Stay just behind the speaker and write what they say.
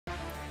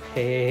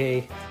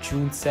Hey,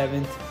 June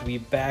 7th, we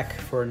back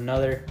for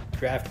another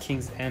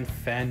Draftkings and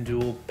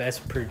Fanduel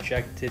best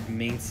projected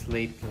main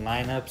slate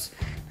lineups.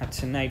 Now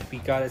tonight we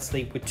got a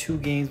slate with two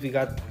games. We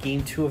got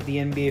game 2 of the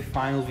NBA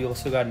Finals. We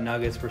also got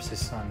Nuggets versus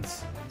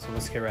Suns. So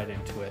let's get right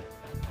into it.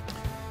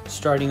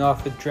 Starting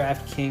off with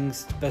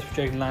Draftkings, the best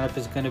projected lineup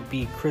is going to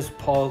be Chris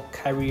Paul,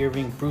 Kyrie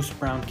Irving, Bruce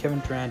Brown, Kevin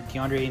Durant,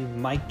 DeAndre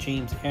Ayton, Mike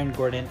James, Aaron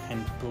Gordon,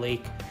 and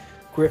Blake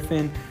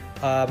Griffin.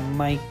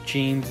 Mike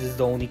James is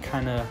the only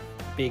kind of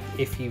big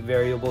iffy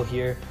variable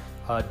here,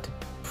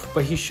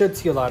 but he should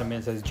see a lot of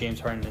minutes as James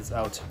Harden is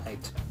out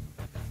tonight.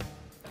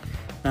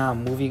 Now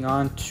moving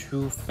on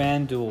to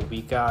FanDuel,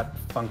 we got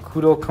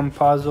Fancudo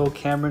Campazzo,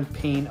 Cameron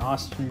Payne,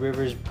 Austin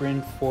Rivers,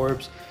 Bryn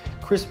Forbes,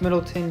 Chris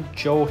Middleton,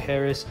 Joe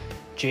Harris,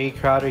 Jay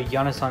Crowder,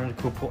 Giannis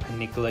Antetokounmpo, and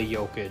Nikola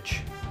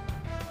Jokic.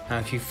 Now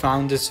if you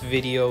found this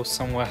video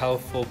somewhat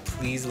helpful,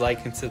 please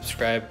like and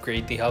subscribe.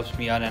 Greatly helps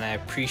me out and I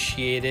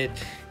appreciate it,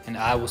 and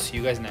I will see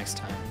you guys next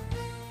time.